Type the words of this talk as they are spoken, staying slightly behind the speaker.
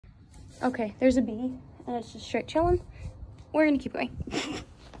Okay, there's a bee, and it's just straight chilling. We're gonna keep going.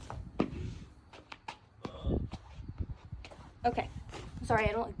 Okay, sorry,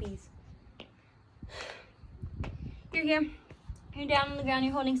 I don't like bees. You're here, you're down on the ground,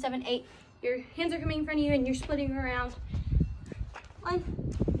 you're holding 7, 8. Your hands are coming in front of you and you're splitting around.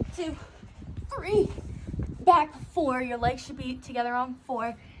 1, 2, 3, back 4. Your legs should be together on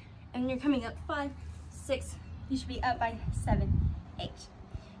 4. And you're coming up 5, 6. You should be up by 7, 8.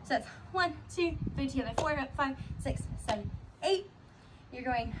 So that's 1, 2, 3 together, 4, up 5, 6, 7, 8. You're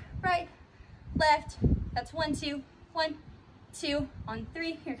going right, left. That's 1, 2, 1, 2 on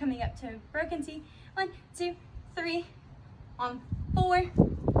 3. You're coming up to broken T. 1, 2, 3 on 4.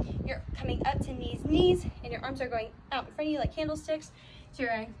 You're coming up to knees, knees, and your arms are going out in front of you like candlesticks. So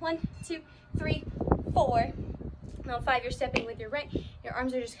you're going 1, 2, 3, 4. Now 5, you're stepping with your right. Your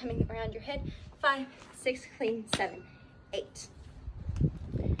arms are just coming around your head. 5, 6, clean, 7, 8.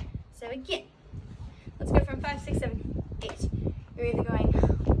 So again, let's go from 5, 6, 7, 8. You're either going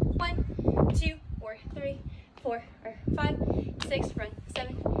 1, 2, or 3, 4, or 5, 6, run,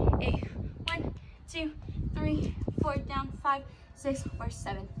 7, 8. 1, 2, 3, 4, down, 5, 6, or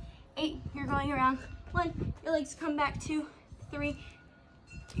 7, 8. You're going around 1. Your legs come back 2, 3.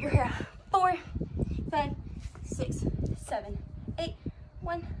 You're here 4, 5, 6, 7, 8.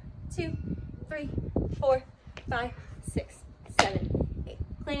 1, 2, 3, 4, 5, 6, 7, 8.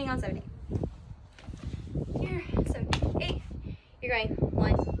 Cleaning on 7, 8. Here, 7, 8. You're going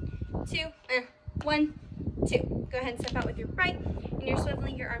 1, 2, 1, 2. Go ahead and step out with your right, and you're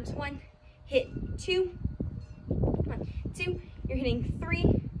swiveling your arms. 1, hit 2, 1, 2. You're hitting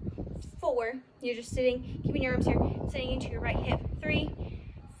 3, 4. You're just sitting, keeping your arms here, sitting into your right hip. 3,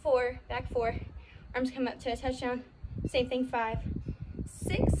 4, back 4. Arms come up to a touchdown. Same thing, 5,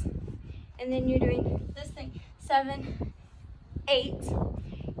 6. And then you're doing this thing, 7, 8.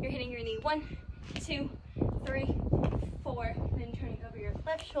 You're hitting your knee. 1, 2, 3, 4. Then turning over your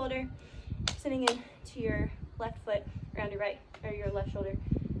left shoulder, sitting in to your left foot around your right, or your left shoulder.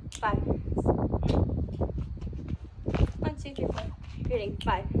 5, 1, 2, 3, 4. You're hitting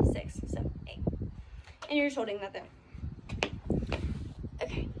 5, 6, 7, 8. And you're just holding that there.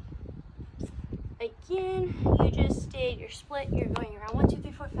 Okay. Again, you just did your split. You're going around 1, 2,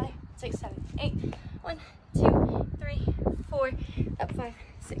 3, 4, 5, 6, 7, 8. 1, 2, 3, 4. Up 5,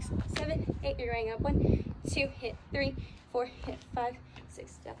 6, 7, 8. You're going up 1, 2, hit 3, 4, hit 5,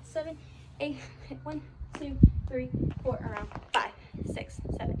 6, down 7, 8. Hit 1, 2, 3, 4. Around 5, 6,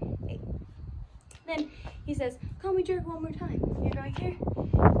 7, 8. Then he says, call me jerk one more time. You're going here.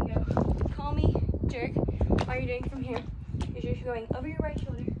 You go, call me jerk. All you're doing from here is you're going over your right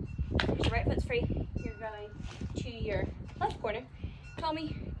shoulder. Your right foot's free. You're going to your left corner. Call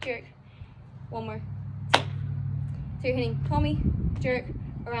me jerk one more time. So you're hitting call me jerk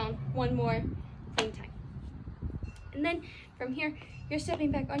around one more clean time. And then from here, you're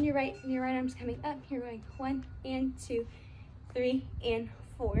stepping back on your right, and your right arm's coming up. You're going 1 and 2, 3 and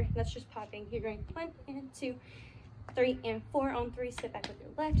 4. That's just popping. You're going 1 and 2, 3 and 4 on 3. Step back with your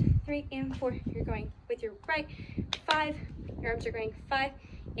left. 3 and 4. You're going with your right. 5. Your arms are going 5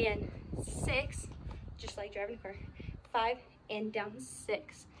 and 6, just like driving a car. 5 and down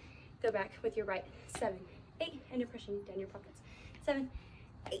 6. Go back with your right. 7, 8, and you're pushing down your pockets. 7,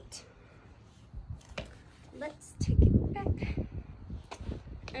 8. Let's take it back.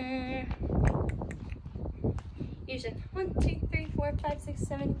 You said 1, 2, 3, 4, 5, 6,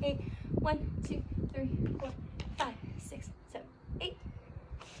 7, 8. 1, 2, 3, 4, 5, 6, 7, 8.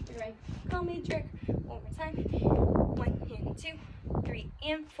 You're right. Call me jerk one more time. 1 and 2, 3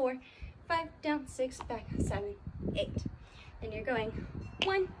 and 4, 5 down, 6 back, 7, 8. And you're going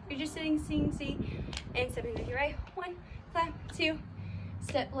 1. You're just sitting, C, and stepping with your right. 1, clap, 2,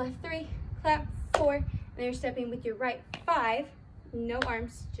 step left, 3, clap, 4, and then you're stepping with your right. 5. No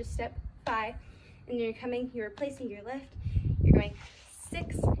arms, just step 5. And you're coming, you're replacing your left. You're going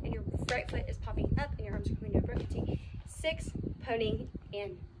 6, and your right foot is popping up, and your arms are coming to a broken T. 6, ponying,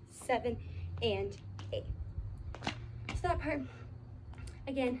 and 7, and 8. So that part,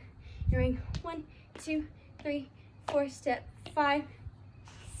 again, you're going 1, 2, 3, 4, step 5,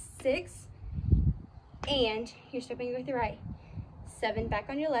 6, and you're stepping with your right. 7, back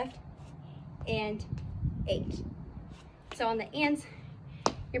on your left, and 8. So on the ands,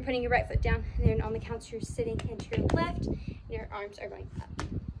 you're putting your right foot down, and then on the counts, you're sitting into your left, and your arms are going up.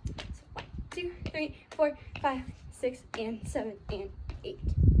 So 1, 2, 3, 4, 5, 6, and 7, and 8.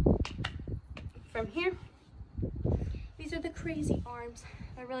 From here, these are the crazy arms.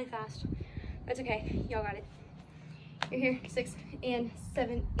 They're really fast. That's okay, y'all got it. You're here, 6, and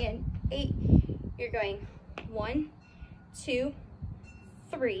 7, and 8. You're going 1, 2,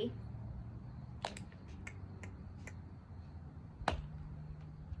 3,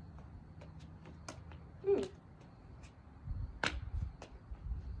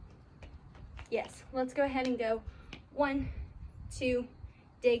 let's go ahead and go 1, 2,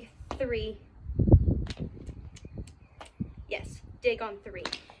 dig 3. Yes, dig on 3.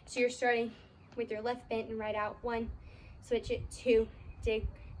 So you're starting with your left bent and right out. 1, switch it, 2, dig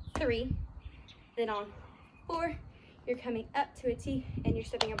 3. Then on 4, you're coming up to a T and you're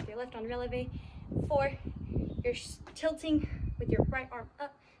stepping up with your left on releve. 4, you're tilting with your right arm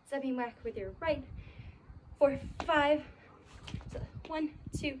up, stepping back with your right. 4, 5. So 1,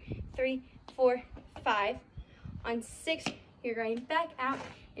 2, 3, 4, 5. On 6, you're going back out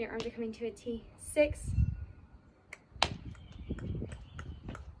and your arms are coming to a T. 6,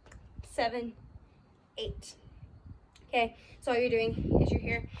 7, 8. Okay, so all you're doing is you're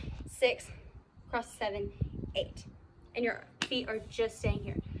here, 6, cross 7, 8. And your feet are just staying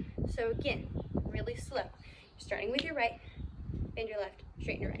here. So again, really slow. You're starting with your right, bend your left,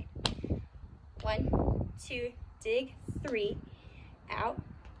 straighten your right. 1, 2, dig 3, out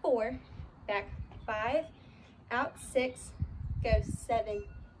 4, back 5, out 6, go 7,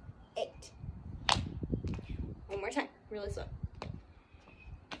 8. One more time, really slow.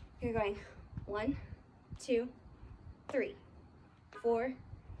 You're going 1, 2, 3, 4,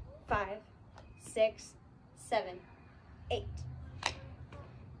 5, 6, 7, 8.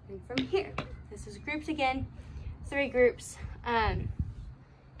 And from here, this is groups again, 3 groups. I'm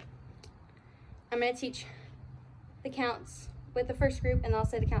going to teach the counts with the first group, and I'll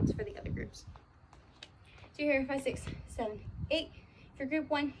say the counts for the other groups. So you're here, 5, 6, 7, 8. For group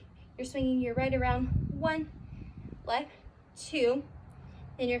 1, you're swinging your right around 1, left, 2.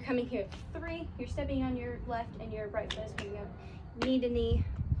 Then you're coming here, 3. You're stepping on your left and your right foot is coming up, knee to knee,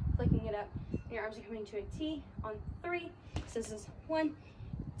 flicking it up. And your arms are coming to a T on 3. So this is 1,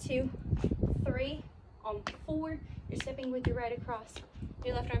 2, 3. On 4, you're stepping with your right across.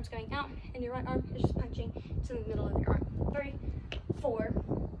 Your left arm's going out, and your right arm is just punching to the middle of your arm. 3, 4.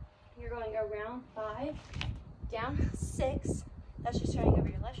 You're going around 5, down 6. That's just turning over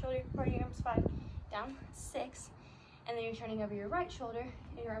your left shoulder, parting your arms 5, down 6. And then you're turning over your right shoulder,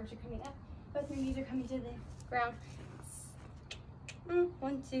 and your arms are coming up. Both your knees are coming to the ground.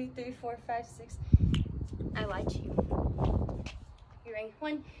 1, 2, 3, 4, 5, 6. I lied to you. You're going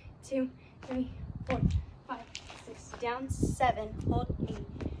 1, 2, 3, 4, 5, 6. Down 7. Hold 8.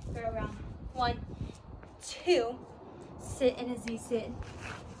 Go around 1, 2. Sit in a Z sit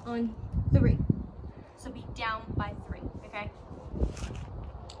on 3. So be down by 3. Okay.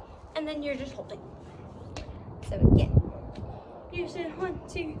 And then you're just holding. So again, you sit 1,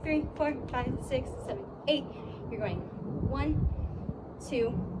 2, 3, 4, 5, 6, 7, 8. You're going 1,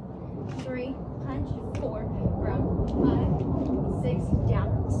 2, 3, punch, 4, around 5, 6,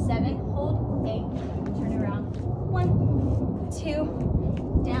 down 7, hold 8, turn around 1, 2,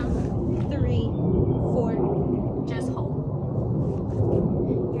 down 3, 4, just hold.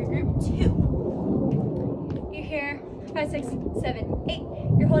 Your group 2. You're here, 5, 6, 7, 8.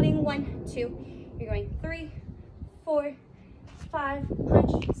 You're holding 1, 2. You're going 3, 4, 5,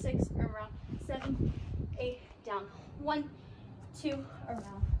 punch, 6, around 7, 8, down 1, 2,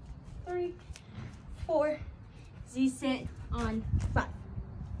 around 3, 4, Z sit on 5.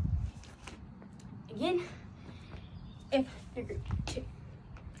 Again, if you're group 2,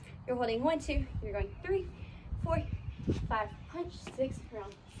 you're holding 1, 2, you're going 3, 4, 5, punch, 6,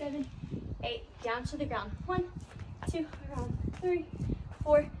 around 7, 8, down to the ground, 1, 2, around 3,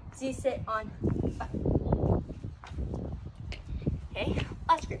 4, Z sit on 5. Okay,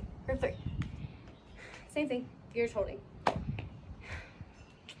 last group, group 3. Same thing, you're just holding.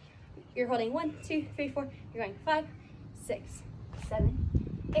 You're holding 1, 2, 3, 4. You're going 5, 6, 7,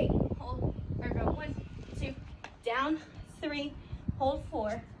 8. Hold, or go 1, 2, down 3, hold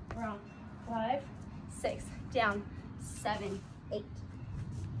 4, around 5, 6, down 7, 8.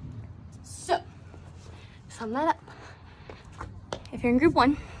 So, sum that up. If you're in group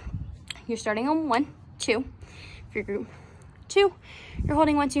 1, you're starting on 1, 2. If you're group 2, you're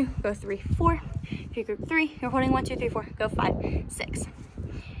holding 1, 2, go 3, 4. If you're group 3, you're holding 1, 2, 3, 4, go 5, 6.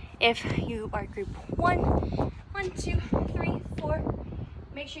 If you are group 1, 1, 2, 3, 4,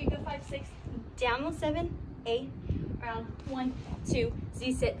 make sure you go 5, 6, down on 7, 8, around 1, 2,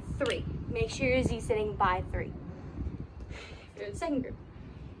 Z sit 3. Make sure you're Z sitting by 3. If you're in the second group,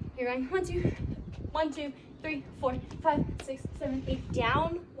 you're going 1, 2, 1, 2, 3, 4, 5, 6, 7, 8,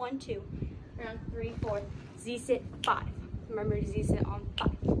 down 1, 2, around 3, 4, Z sit 5. Remember to Z sit on 5.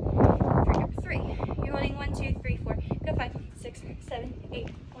 For group 3, you're holding 1, 2, 3, 4, go 5, 6, 7, 8,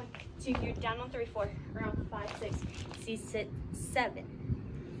 1, 2, you're down on 3, 4, around 5, 6, Z sit 7.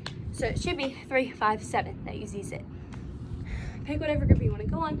 So it should be 3, 5, 7 that you Z sit. Pick whatever group you want to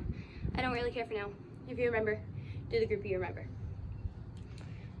go on. I don't really care for now. If you remember, do the group you remember.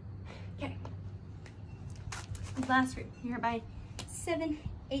 Okay. Last group. You're by 7,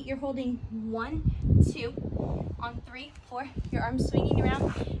 8. You're holding 1, 2. On 3, 4. Your arms swinging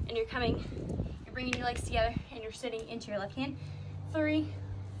around, and you're bringing your legs together, and you're sitting into your left hand. 3,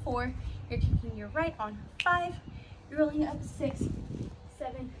 4. You're kicking your right on 5. You're rolling up 6,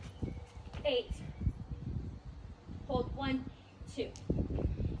 7, 8. Hold 1, 2.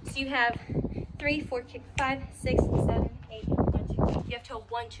 So you have 3, 4, kick 5, 6, 7, 8, 1, 2. You have to hold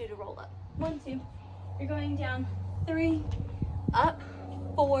 1, 2 to roll up. 1, 2. You're going down 3, up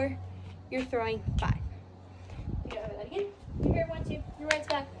 4. You're throwing 5. You go over that again. You're here 1, 2. Your right's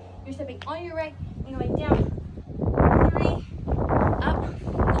back. You're stepping on your right and going down 3, up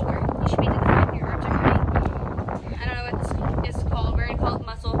 4. You should be to the front. Your arms are coming. I don't know what this is called. We're gonna call it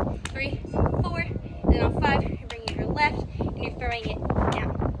muscle. 3, 4. And then on 5, you're bringing your left and you're throwing it down.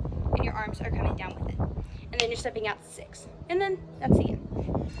 And your arms are coming down with it. And then you're stepping out 6. And then that's the end.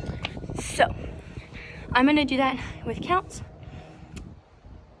 So I'm gonna do that with counts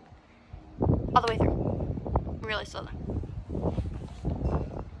all the way through. Really slow though.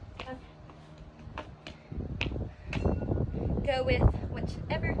 Okay. Go with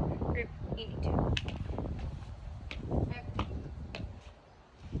whichever group you need to. Okay.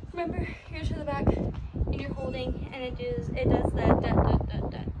 Remember, you're to the back and you're holding, and it does the da da da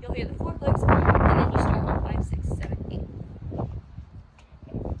da. You'll hear the 4 clicks, and then you start on 5, 6, 7, 8. Okay.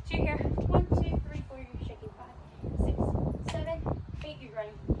 So you're here 1, 2, 3, 4. You're shaking 5, 6, 7, 8. You're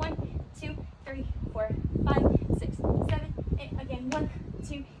running 1, 2, 3, 4, 5, 6, 7, 8. Again 1,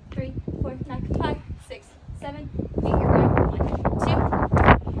 2, 3, 4, 5, 6, 7, 8. You're running 1, 2,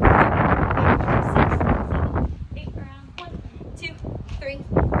 3, 4, 6, 7, 8. Around 1, 2, 3,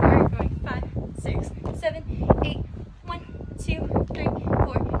 4. You're going 5, 6, 7, 8. 1, 2, 3,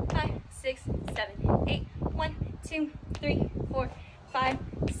 4, 5, 6, 7, 8. 1, 2, 3, 4, 5,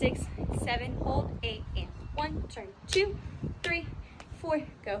 6, 7. Hold 8 and 1. Turn 2, 3, 4.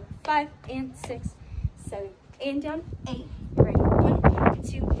 Go 5 and 6, 7, and down 8. Right. 1,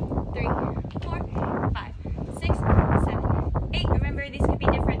 2, 3, 4, 5, 6, 7, 8. Remember, these could be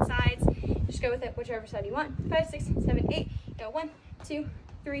different sides. Just go with it whichever side you want. 5, 6, 7, 8. Go 1, 2,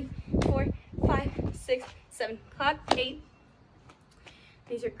 3, 4, 5, 6, 7. Clap 8.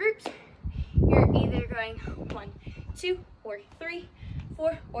 These are groups. You're either going 1, 2, or 3,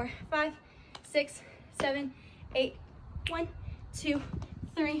 4, or 5, 6, 7, 8. 1, 2,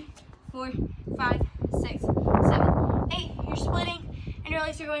 3, 4, 5, 6, 7, 8. You're splitting, and your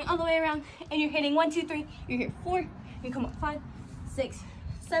legs are going all the way around, and you're hitting 1, 2, 3. You're here 4. You come up 5, 6,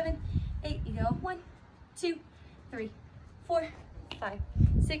 7, 8. You go 1, 2, 3, 4, 5,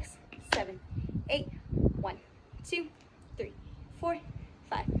 6, 7, 8. 1, 2, 3, 4,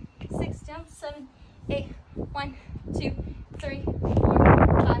 5, 6. Down 7, 8. 1, 2, 3, 4,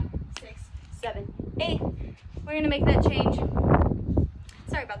 5, 6, 7, 8. We're gonna make that change.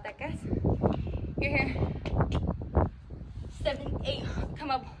 Sorry about that, guys. You're here. 7, 8.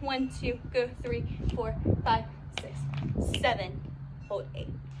 Come up 1, 2. Go 3, 4, 5, 6, 7. Hold 8.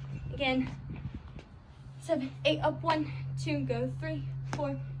 Again. 7, 8. Up 1, 2. Go 3,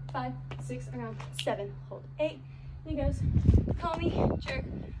 4, 5, 6. Around 7. Hold 8. And it goes. Call me. Jerk.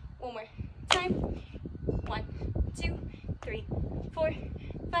 One more time. 1, 2, 3, 4,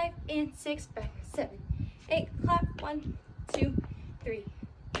 5, and 6. Back. 7, 8. Clap. 1, 2, 3,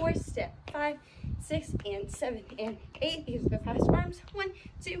 4. Step. 5, 6, and 7, and 8. These are the fast arms. 1,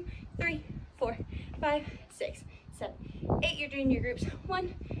 2, 3, 4, 5, 6, 7, 8. You're doing your groups.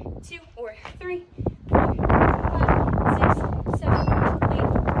 1, 2, or 3, 4, 5, 6, 7, 8.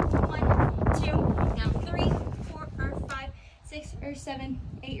 1, 2. Down 3, 4, or 5, 6, or 7,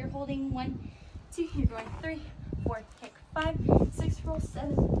 8. You're holding 1, 2. You're going 3, 4. Kick 5, 6. Roll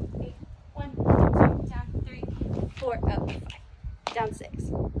 7, 8. 1, 2. Down 3, 4. Up 5. Down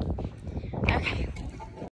 6. Okay.